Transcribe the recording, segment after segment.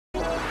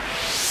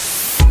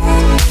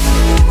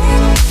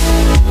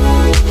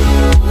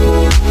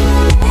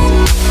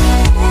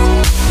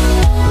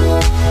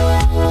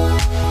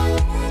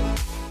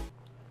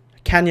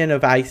canyon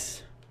of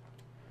ice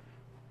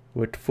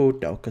with food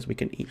though, because we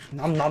can eat.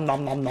 Nom nom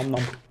nom nom nom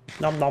nom.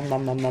 Nom nom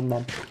nom nom nom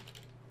nom.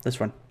 Let's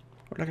run.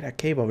 Oh, look at that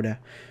cave over there.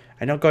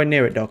 I don't go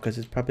near it though, because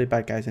there's probably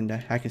bad guys in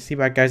there. I can see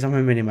bad guys on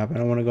my minimap. I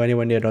don't want to go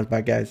anywhere near those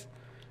bad guys.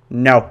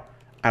 No.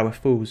 Our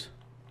fools.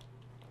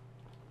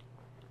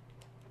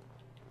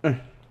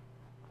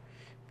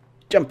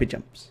 Jumpy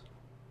jumps.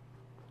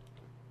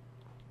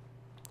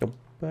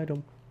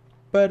 Ba-dum,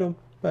 ba-dum,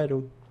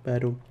 ba-dum,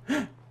 ba-dum.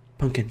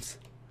 Pumpkins.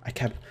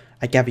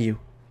 I gather you.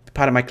 Be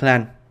part of my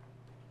clan.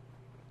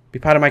 Be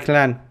part of my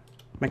clan.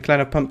 My clan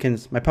of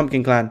pumpkins. My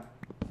pumpkin clan.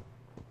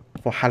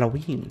 For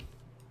Halloween.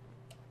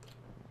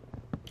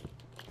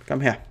 Come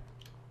here.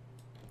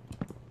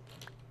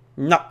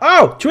 No.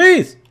 Oh!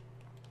 Trees!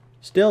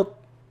 Still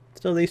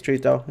these trees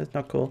though. That's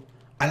not cool.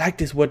 I like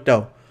this wood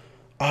though.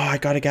 Oh, I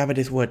gotta gather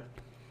this wood.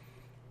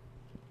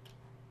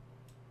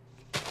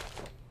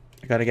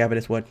 I gotta gather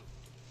this wood.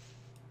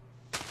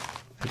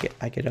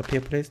 I get up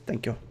here, please.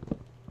 Thank you.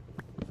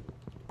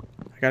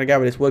 I gotta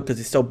gather this wood because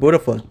it's so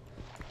beautiful.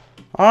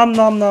 Nom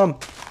nom.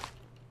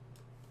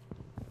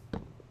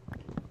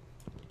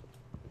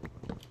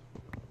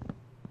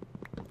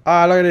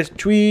 Ah, look at this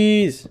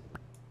trees.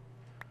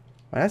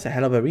 Wow, that's a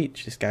hell of a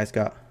reach this guy's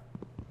got.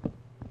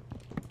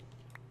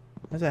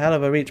 That's a hell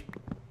of a reach.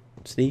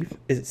 Steve?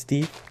 Is it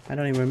Steve? I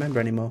don't even remember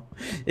anymore.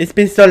 It's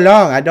been so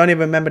long. I don't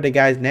even remember the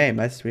guy's name.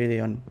 That's really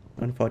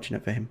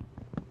unfortunate for him.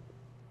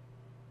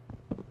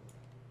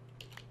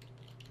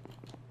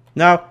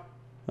 No.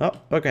 Oh,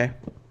 okay.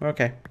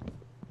 Okay.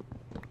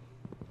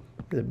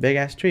 There's a big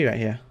ass tree right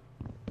here.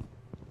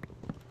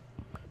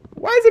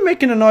 Why is it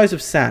making a noise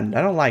of sand?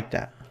 I don't like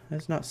that.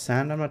 It's not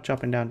sand. I'm not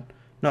chopping down.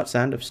 Not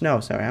sand, of snow.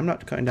 Sorry, I'm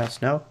not cutting down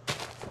snow.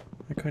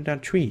 I'm cutting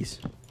down trees.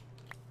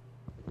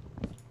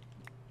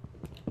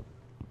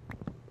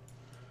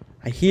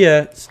 I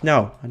hear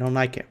snow. I don't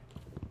like it.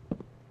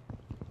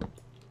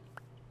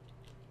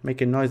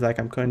 Making noise like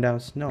I'm cutting down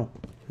snow.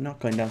 I'm not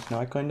cutting down snow.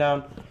 I'm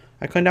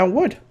cutting down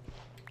wood.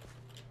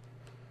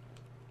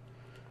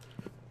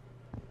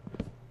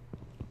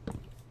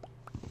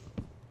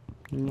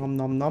 Nom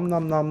nom nom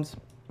nom noms.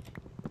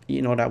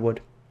 Eating all that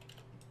wood.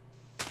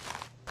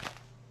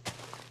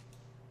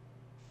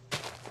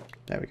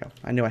 There we go.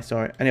 I knew I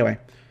saw it. Anyway.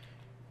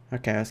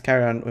 Okay, let's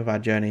carry on with our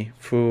journey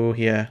through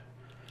here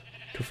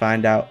to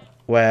find out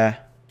where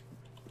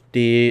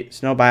the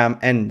snow biome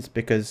ends,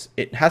 because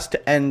it has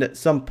to end at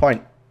some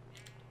point.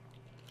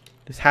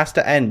 This has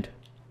to end.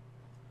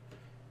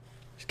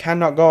 This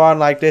cannot go on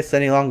like this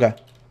any longer.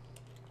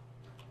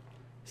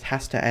 This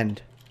has to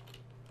end.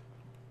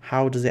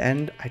 How does it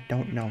end? I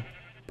don't know.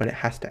 But it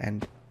has to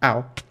end.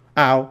 Ow.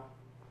 Ow.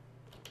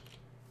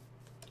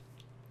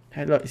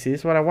 Hey, look. You see,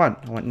 this is what I want.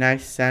 I want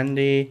nice,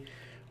 sandy,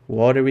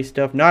 watery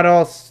stuff. Not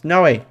all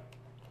snowy.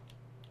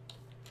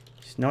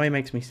 Snowy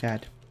makes me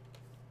sad.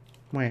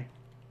 Where?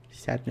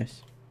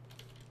 Sadness.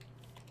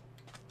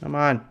 Come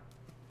on.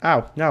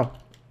 Ow. No.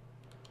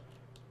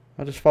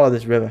 I'll just follow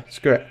this river.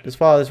 Screw it. Just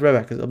follow this river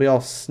because it'll be all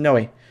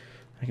snowy.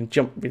 I can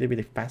jump really,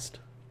 really fast.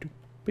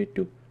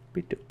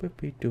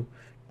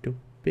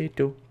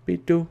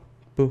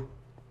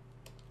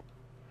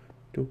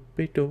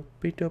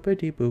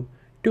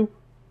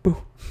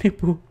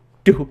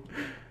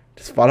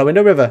 Just following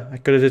the river. I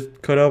could have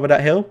just cut over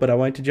that hill, but I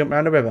wanted to jump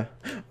around the river.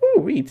 Ooh,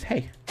 reeds.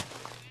 Hey.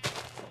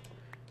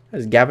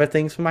 Let's gather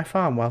things for my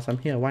farm whilst I'm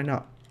here. Why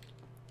not?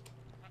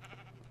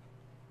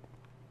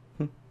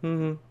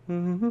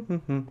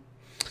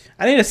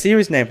 I need a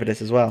series name for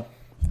this as well.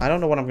 I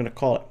don't know what I'm going to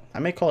call it. I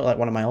may call it like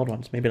one of my old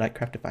ones. Maybe like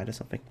Craftified or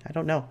something. I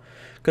don't know.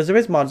 Because there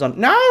is mods on...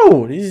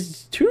 No! This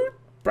is too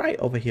bright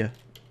over here.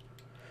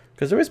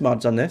 Because there is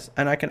mods on this.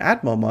 And I can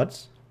add more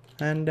mods.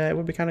 And it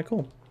would be kind of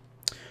cool.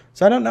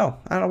 So I don't know.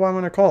 I don't know what I'm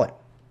going to call it.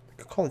 I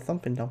could call it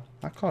something though.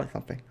 I'll call it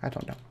something. I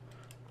don't know.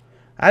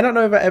 I don't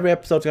know if every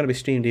episode's going to be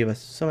streamed either.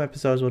 Some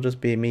episodes will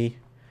just be me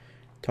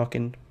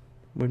talking.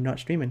 We're not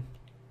streaming.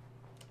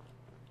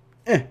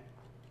 Okay.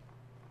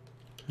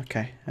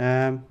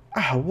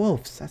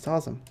 Wolves. That's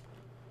awesome.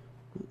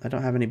 I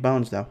don't have any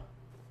bones though.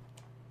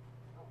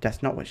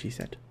 That's not what she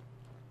said.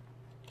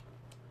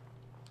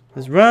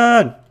 Let's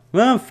run!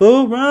 Run,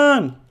 fool,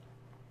 run!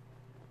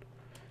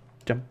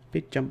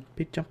 Jumpy,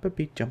 jumpy,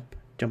 jumpy, jump.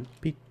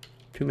 Jumpy.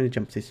 Too many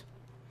jumpsies.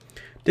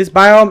 This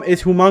biome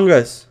is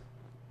humongous.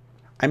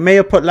 I may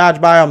have put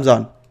large biomes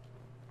on.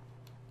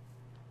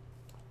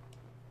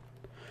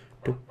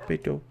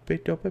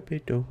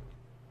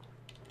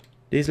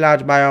 These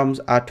large biomes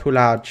are too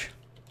large.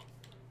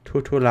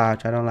 Too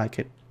large. I don't like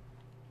it.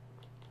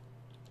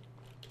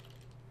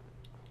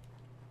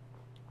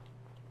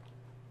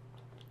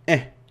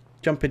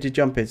 Jumpity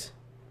jumpies.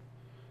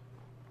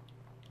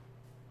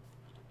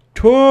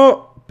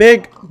 Too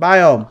big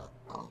biome.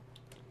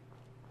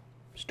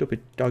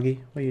 Stupid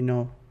doggy. Why you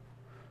know?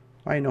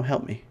 Why you no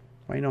help me?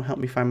 Why you no help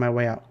me find my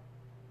way out?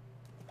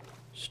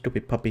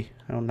 Stupid puppy.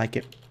 I don't like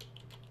it.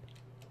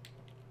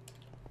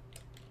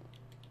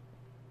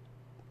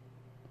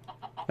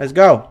 Let's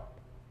go.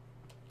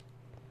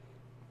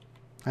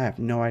 I have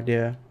no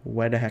idea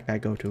where the heck I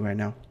go to right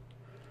now.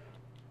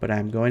 but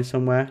I'm going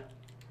somewhere,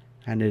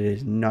 and it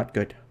is not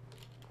good.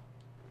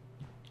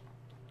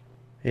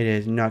 It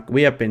is not.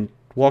 We have been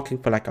walking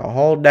for like a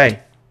whole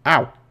day.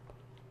 Ow!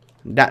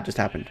 That just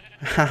happened.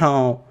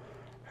 Ow!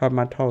 Hurt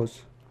my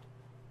toes.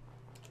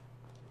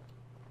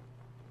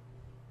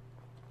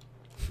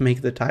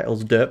 Make the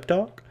titles Derp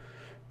Talk?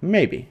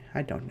 Maybe.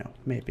 I don't know.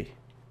 Maybe.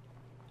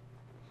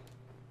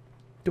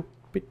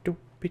 Doopy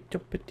doopy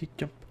jumpity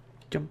jump.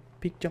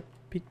 Jumpy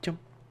jumpy jump.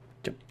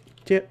 Jump.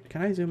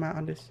 Can I zoom out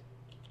on this?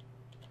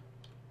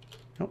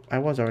 Nope, I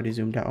was already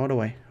zoomed out all the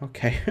way.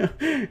 Okay.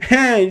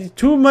 Hey,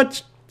 too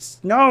much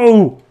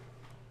snow!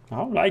 I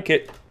don't like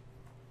it.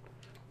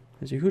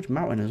 There's a huge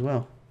mountain as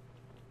well.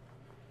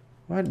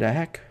 What the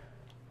heck?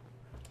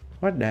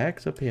 What the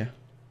heck's up here?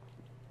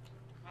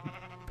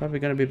 Probably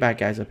gonna be bad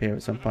guys up here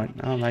at some point.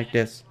 I don't like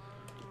this.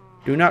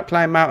 Do not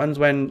climb mountains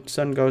when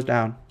sun goes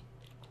down.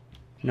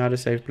 Not a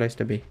safe place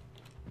to be.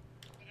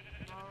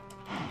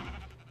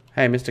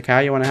 Hey, Mr. Cow,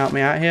 you wanna help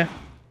me out here?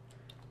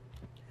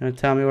 You wanna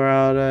tell me where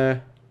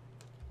I'll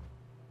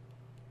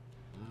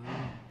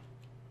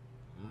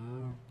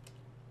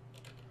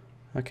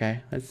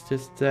Okay, let's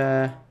just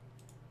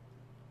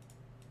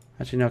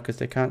actually no, because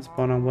they can't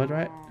spawn on wood,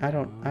 right? I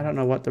don't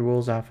know what the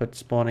rules are for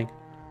spawning.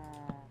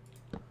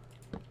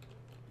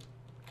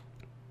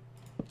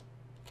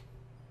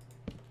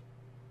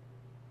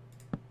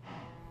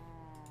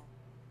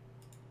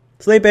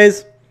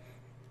 Sleepies!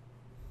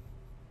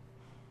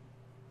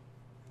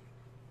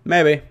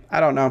 Maybe. I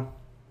don't know.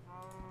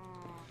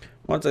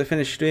 Once I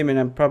finish streaming,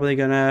 I'm probably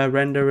gonna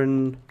render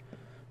and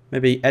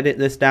maybe edit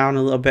this down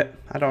a little bit.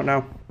 I don't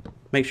know.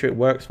 Make sure it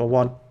works for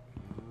one.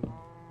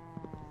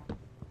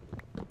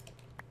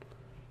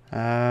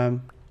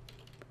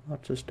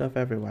 Lots of stuff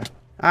everywhere.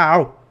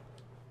 Ow!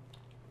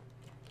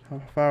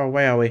 How far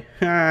away are we?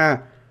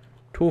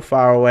 Too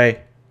far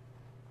away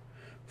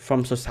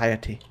from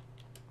society.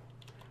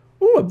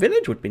 Ooh, a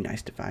village would be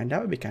nice to find.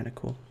 That would be kind of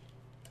cool.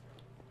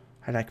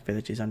 I like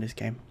villages on this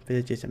game.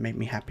 Villages that make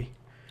me happy.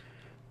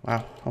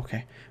 Wow,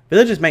 okay.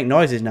 Villagers make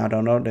noises now,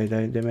 don't they?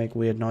 They make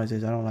weird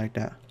noises. I don't like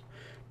that.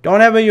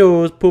 Don't ever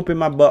use poop in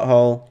my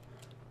butthole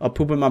or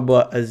poop in my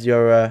butt as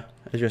your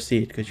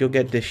seed, because you'll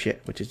get this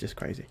shit, which is just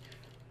crazy.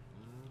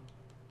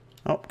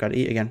 Oh, gotta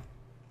eat again.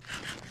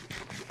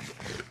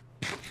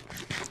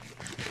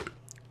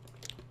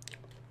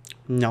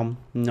 Nom,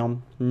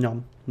 nom,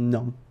 nom,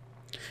 nom.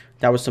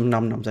 That was some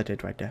nom noms I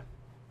did right there.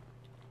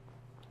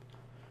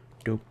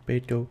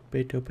 Doopy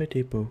doopy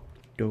doopy boo.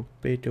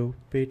 Doopy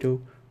doopy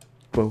doo.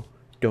 Boo.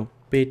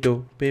 Doopy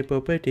doopy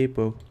boopy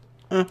boo.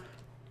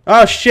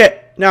 Oh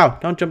shit! No,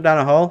 don't jump down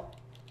a hole.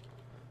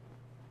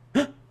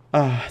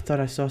 I thought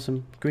I saw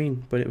some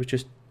green, but it was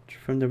just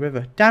from the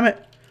river. Damn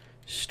it!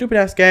 Stupid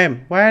ass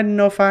game. Why I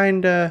no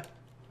find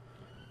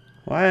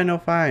why I no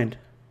find?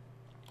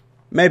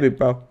 Maybe,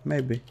 bro.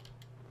 Maybe.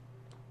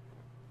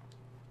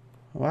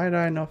 Why did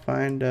I not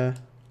find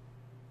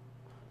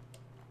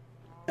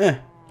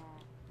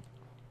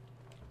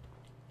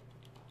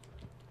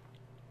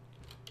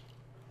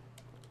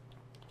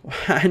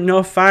Why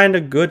not find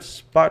a good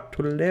spot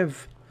to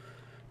live?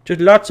 Just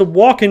lots of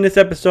walking this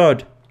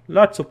episode.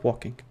 Lots of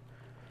walking.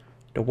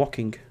 The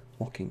walking.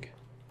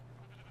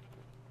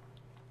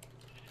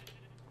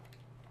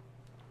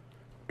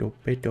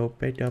 Dope dope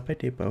dope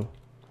debo.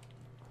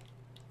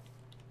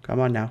 Come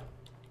on now.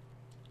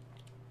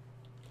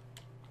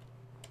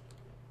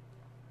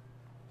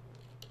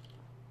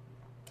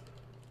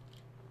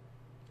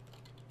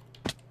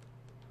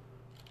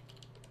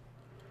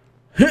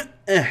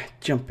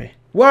 Jumpy.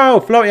 Whoa,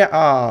 floaty.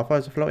 Oh, I thought it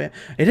was a floaty.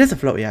 It is a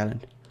floaty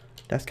island.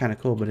 That's kind of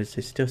cool, but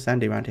it's still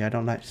sandy around here. I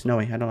don't like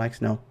snowy. I don't like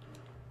snow.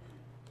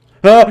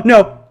 Oh,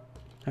 no!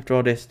 After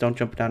all this, don't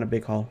jump down a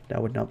big hole.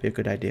 That would not be a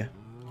good idea.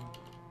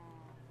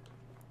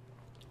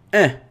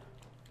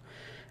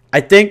 I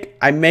think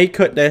I may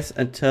cut this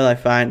until I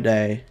find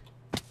a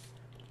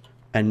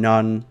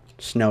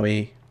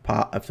non-snowy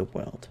part of the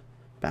world.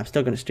 But I'm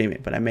still going to stream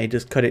it, but I may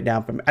just cut it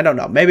down from... I don't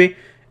know. Maybe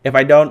if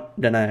I don't,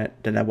 then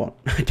I won't.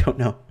 I don't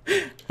know.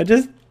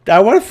 I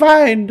want to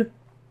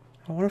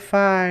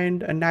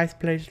find a nice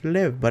place to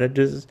live, but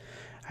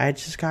I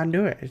just can't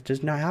do it. It's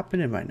just not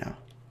happening right now.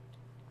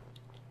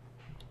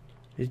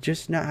 It's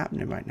just not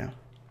happening right now.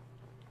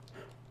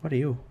 What are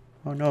you?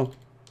 Oh no.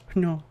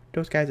 No,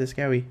 those guys are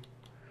scary.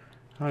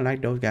 I don't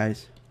like those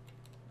guys.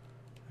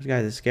 Those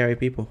guys are scary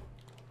people.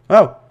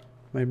 Oh!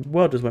 My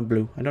world just went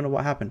blue. I don't know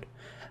what happened.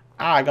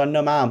 Ah, I got a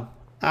numb arm.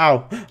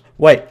 Ow.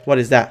 Wait, what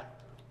is that?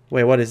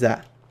 Wait, what is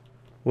that?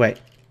 Wait.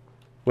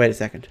 Wait a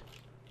second.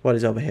 What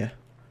is over here?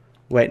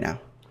 Wait now.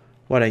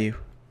 What are you?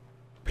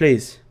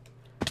 Please.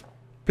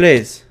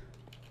 Please.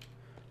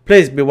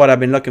 Please be what I've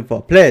been looking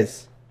for.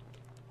 Please.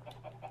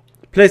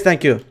 Please,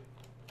 thank you.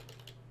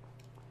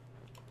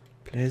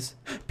 Please.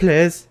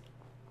 Please.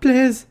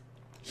 Please.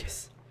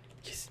 Yes.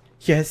 Yes.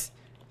 Yes.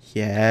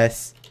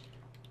 Yes.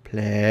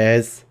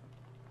 Please.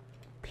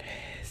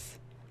 Please.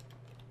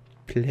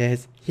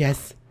 Please.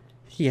 Yes.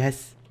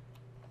 Yes.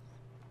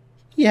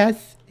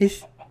 Yes.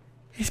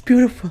 It's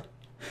beautiful.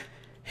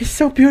 It's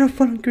so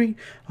beautiful and green.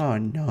 Oh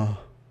no.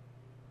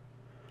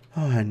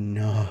 Oh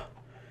no.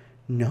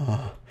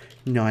 No.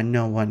 No,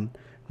 no one.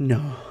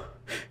 No.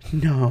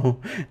 No.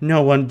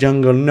 No one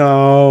jungle.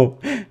 No.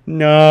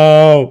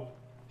 No.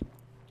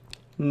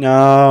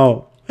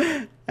 No.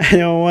 I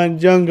don't want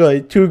jungle.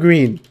 It's too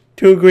green.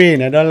 Too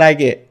green. I don't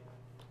like it.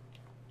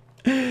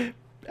 I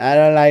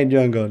don't like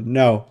jungle.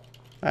 No.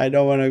 I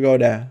don't want to go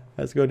there.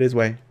 Let's go this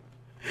way.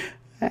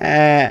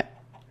 I'm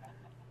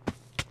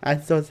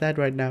so sad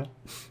right now.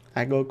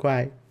 I go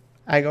cry.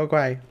 I go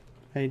cry.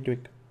 I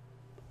drink.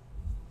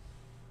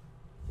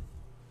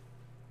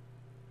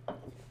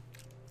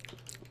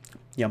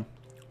 Yum.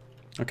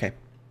 Okay.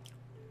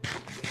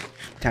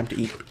 Time to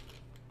eat.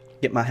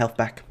 Get my health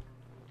back.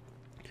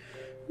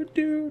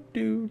 Do,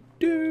 do,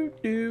 do,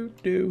 do,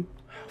 do.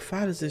 How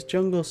far does this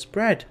jungle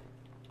spread?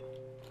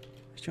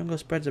 This jungle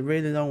spreads a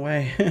really long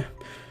way.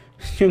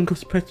 This jungle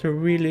spreads a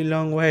really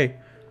long way.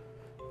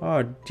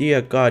 Oh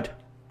dear God.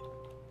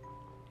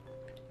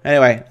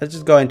 Anyway, let's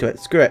just go into it.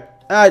 Screw it.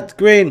 Ah, it's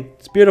green.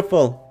 It's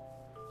beautiful.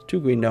 It's too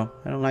green though.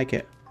 I don't like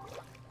it.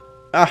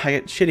 Ah, I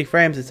get shitty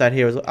frames inside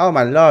here as well. Oh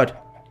my Lord.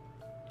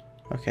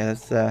 Okay,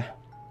 let's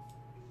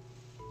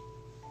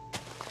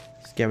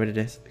get rid of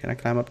this. Can I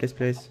climb up this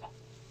place?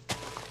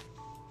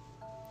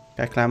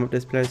 Can I climb up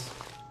this place?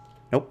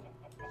 Nope.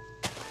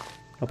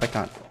 Nope, I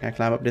can't. Can I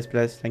climb up this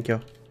place? Thank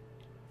you.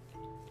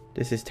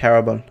 This is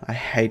terrible. I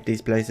hate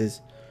these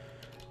places.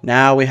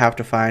 Now we have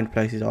to find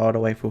places all the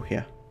way through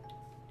here.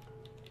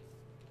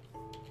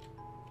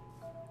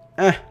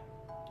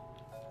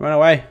 Run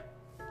away.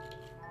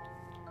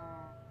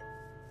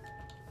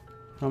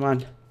 Come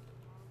on.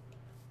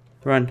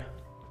 Run.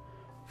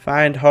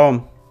 Find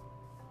home.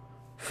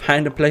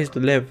 Find a place to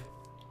live.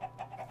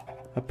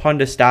 Upon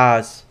the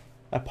stars.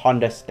 Upon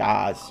the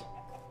stars.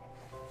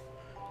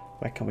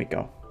 Where can we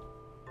go?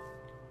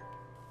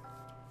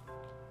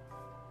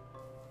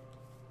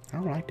 I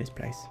don't like this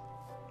place.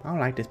 I don't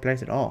like this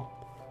place at all.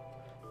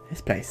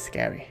 This place is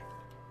scary.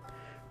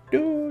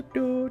 Do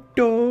do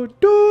do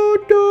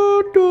do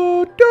do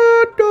do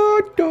do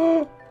do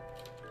do.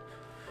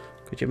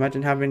 Could you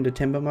imagine having the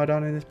timber mod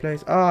on in this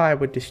place? Oh, I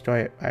would destroy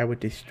it. I would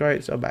destroy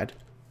it so bad.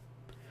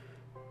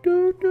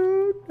 Do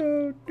do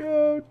do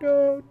do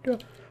do do.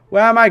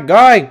 Where am I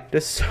going?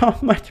 There's so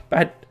much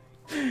bad.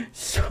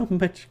 So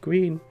much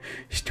green.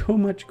 It's too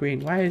much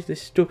green. Why is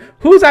this stupid?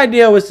 Whose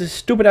idea was this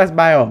stupid ass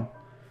biome?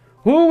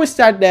 Who was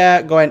sat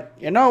there going,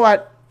 you know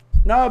what?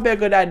 No, it'd be a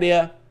good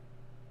idea.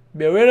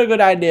 Be a really good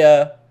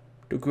idea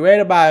to create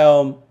a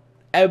biome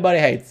everybody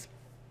hates.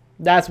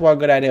 That's what a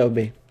good idea would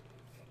be.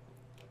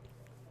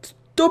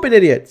 Stupid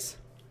idiots.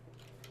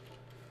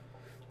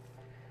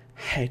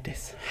 Hate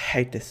this.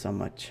 Hate this so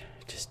much.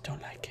 Just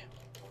don't like it.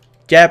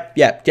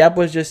 Jeb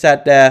was just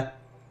sat there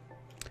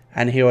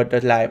and he was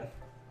just like,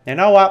 you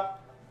know what?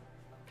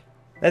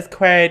 Let's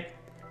create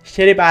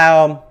shitty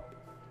biome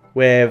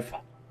with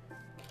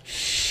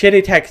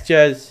shitty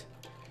textures,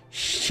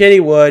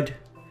 shitty wood,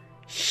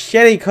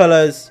 shitty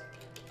colors,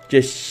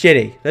 just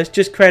shitty. Let's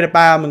just create a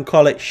biome and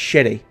call it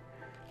shitty.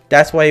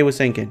 That's what he was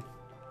thinking.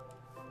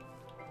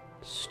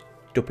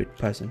 Stupid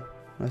person.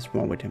 What's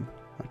wrong with him?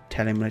 I'll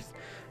tell him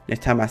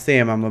next time I see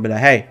him, I'm gonna be like,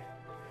 hey,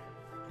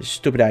 it's a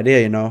stupid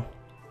idea, you know.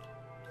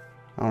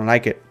 I don't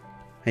like it.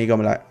 And he's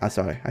gonna be like, I'm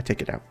sorry, I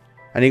take it out.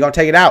 And he's gonna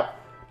take it out.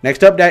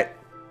 Next update,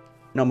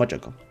 no more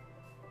jungle.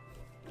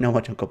 No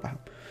more jungle biome.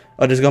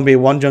 Or there's gonna be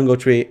one jungle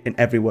tree in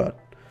every world.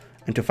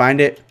 And to find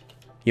it,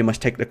 you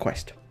must take the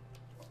quest.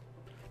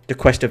 The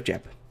quest of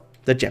Jeb.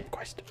 The Jeb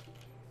quest.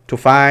 To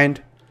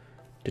find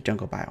the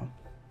jungle biome.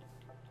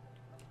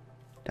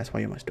 That's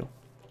what you must do.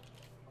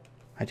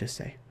 I just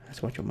say,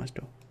 that's what you must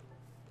do.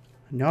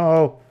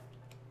 No.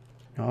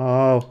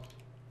 No.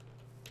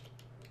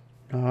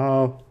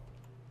 No.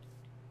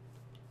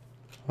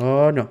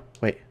 Oh no.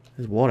 Wait,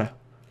 there's water.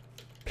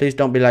 Please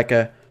don't be like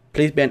a,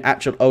 please be an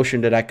actual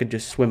ocean that I could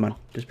just swim on.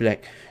 Just be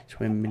like,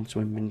 swimming,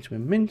 swimming,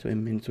 swimming,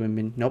 swimming,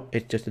 swimming. Nope,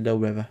 it's just a little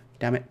river.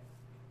 Damn it.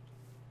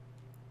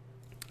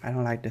 I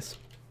don't like this.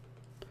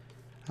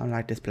 I don't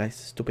like this place.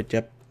 Stupid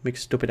Jeb.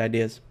 Makes stupid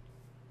ideas.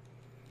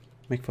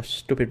 Make for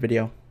stupid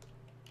video.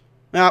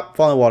 Ah,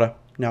 fall in the water.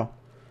 No.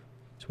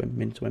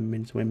 Swimming,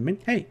 swimming, swimming.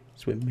 Hey.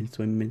 Swimming,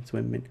 swimming,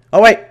 swimming.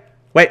 Oh, wait.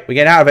 Wait, we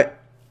get out of it.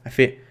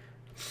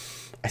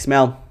 I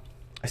smell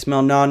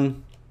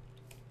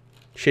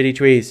non-shitty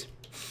trees.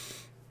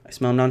 I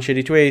smell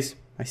non-shitty trees.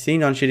 I see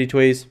non-shitty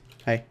trees.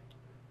 Hey.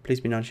 Please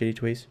be non-shitty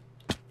trees.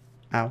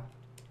 Ow.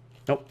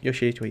 Nope, you're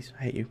shitty trees.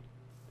 I hate you.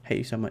 I hate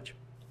you so much.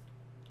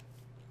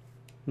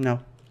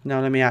 No.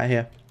 No, let me out of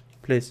here.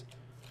 Please.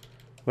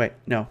 Wait,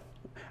 no.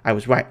 I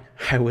was right.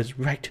 I was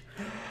right.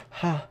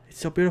 Ah, it's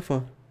so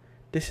beautiful.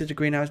 This is the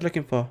green I was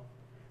looking for.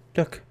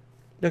 Look.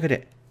 Look at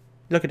it.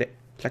 Look at it.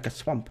 It's like a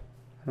swamp.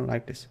 I don't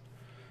like this.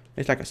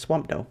 It's like a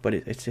swamp though, but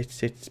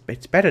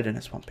it's better than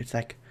a swamp. It's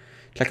like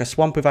a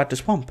swamp without the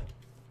swamp.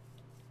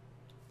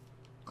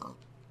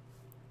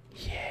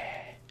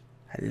 Yeah.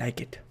 I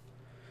like it.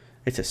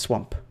 It's a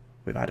swamp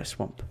without a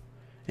swamp.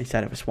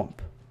 Instead of a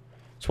swamp.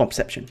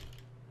 Swampception.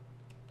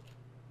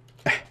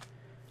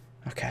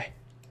 Okay.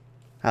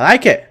 I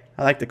like it.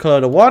 I like the color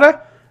of the water.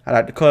 I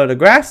like the color of the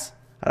grass.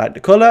 I like the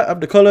color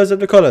of the colors of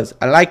the colors.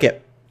 I like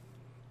it.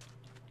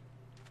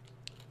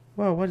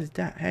 Whoa, what is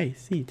that? Hey,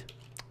 seed.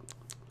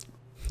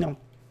 No.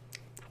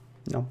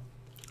 No.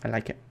 I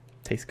like it.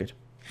 Tastes good.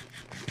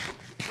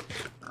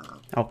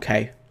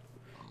 Okay.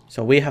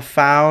 So we have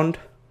found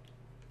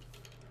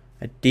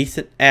a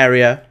decent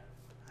area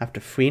after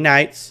 3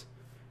 nights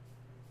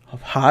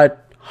of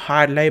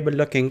hard labor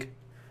looking.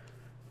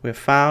 We've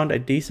found a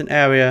decent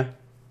area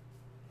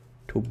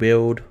to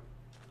build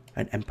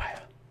an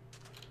empire.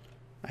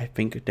 I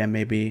think there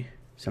may be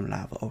some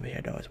lava over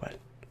here though as well.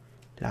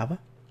 Lava?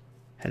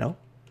 Hello?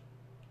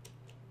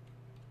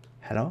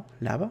 Hello?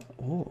 Lava?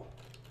 Oh,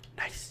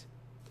 nice.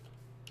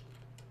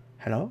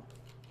 Hello?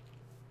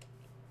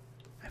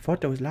 I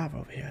thought there was lava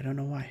over here. I don't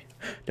know why.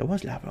 There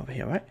was lava over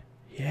here, right?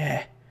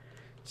 Yeah.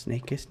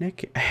 Snakey,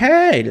 snakey.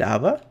 Hey,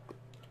 lava.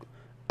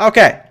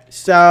 Okay,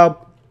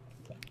 so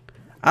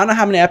I don't know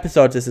how many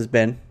episodes this has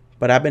been,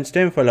 but I've been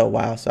streaming for a little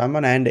while, so I'm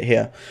going to end it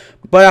here.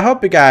 But I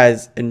hope you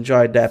guys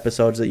enjoyed the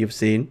episodes that you've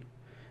seen.